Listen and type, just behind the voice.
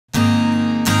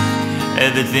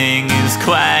everything is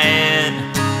quiet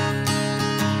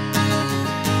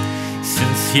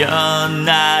since you're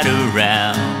not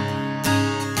around.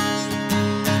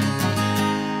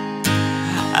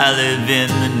 I live in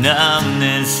the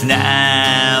numbness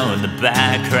now, in the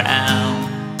background.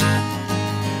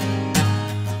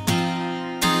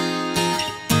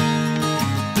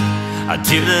 I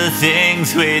do the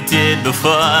things we did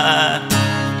before.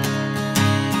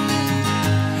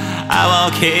 I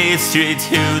walk Haight Street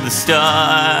to the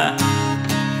store,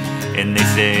 and they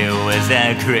say, where's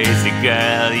that crazy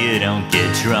girl? You don't get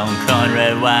drunk on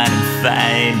red wine and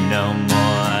fight no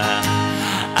more.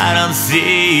 I don't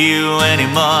see you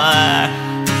anymore.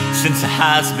 Since the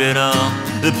hospital,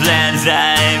 the plans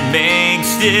I make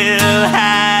still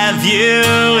have you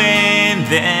in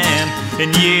them.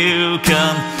 And you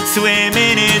come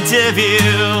swimming into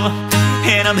view,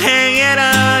 and I'm hanging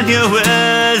on your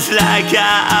words like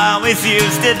I always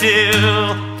used to do.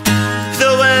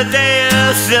 The words they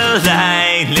are so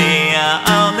lightly, I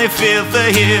only feel for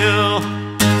you.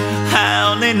 I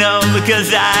only know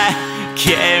because I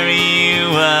carry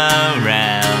you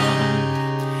around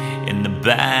in the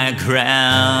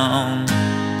background.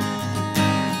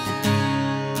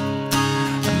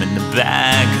 I'm in the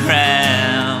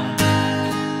background.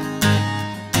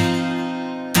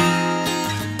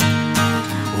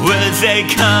 Words they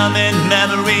come and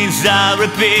memories I'll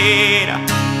repeat.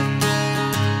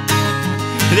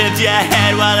 Lift your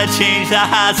head while I change the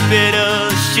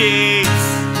hospital sheets.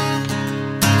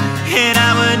 And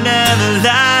I would never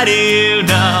lie to you,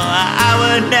 no, I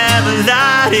would never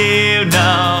lie to you,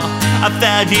 no. I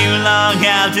found you long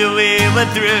after we were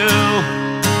through.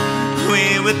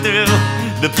 We were through.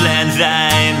 The plans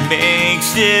I make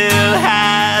still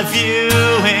have you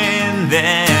in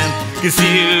them, 'cause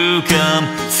you come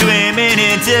swimming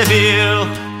into view,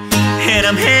 and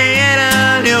I'm hanging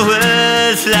on your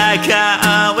words like I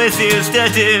always used to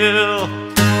do.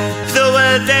 The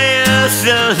words they are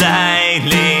so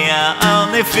lightly, I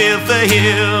only feel for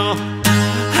you.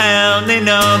 I only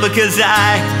know because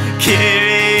I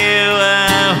carry you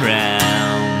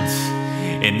around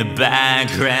in the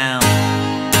background.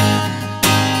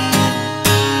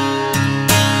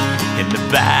 In the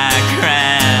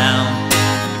background.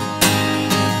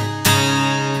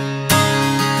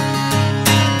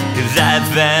 'Cause I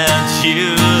felt you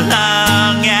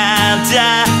long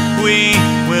after we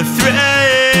were through.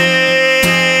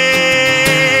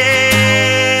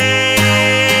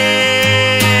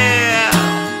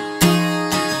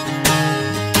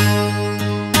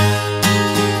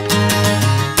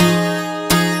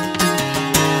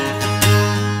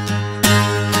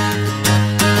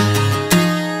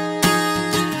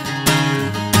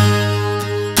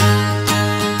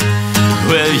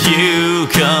 Well, you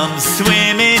come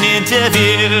swimming into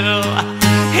view,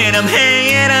 and I'm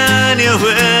hanging on your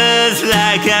words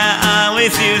like I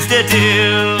always used to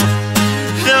do.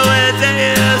 The words that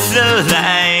you so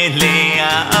lightly, I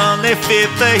only feel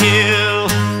for you.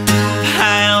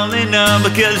 I only know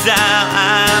because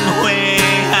I'm way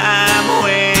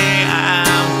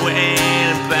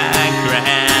in the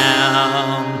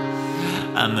background.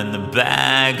 I'm in the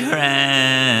background.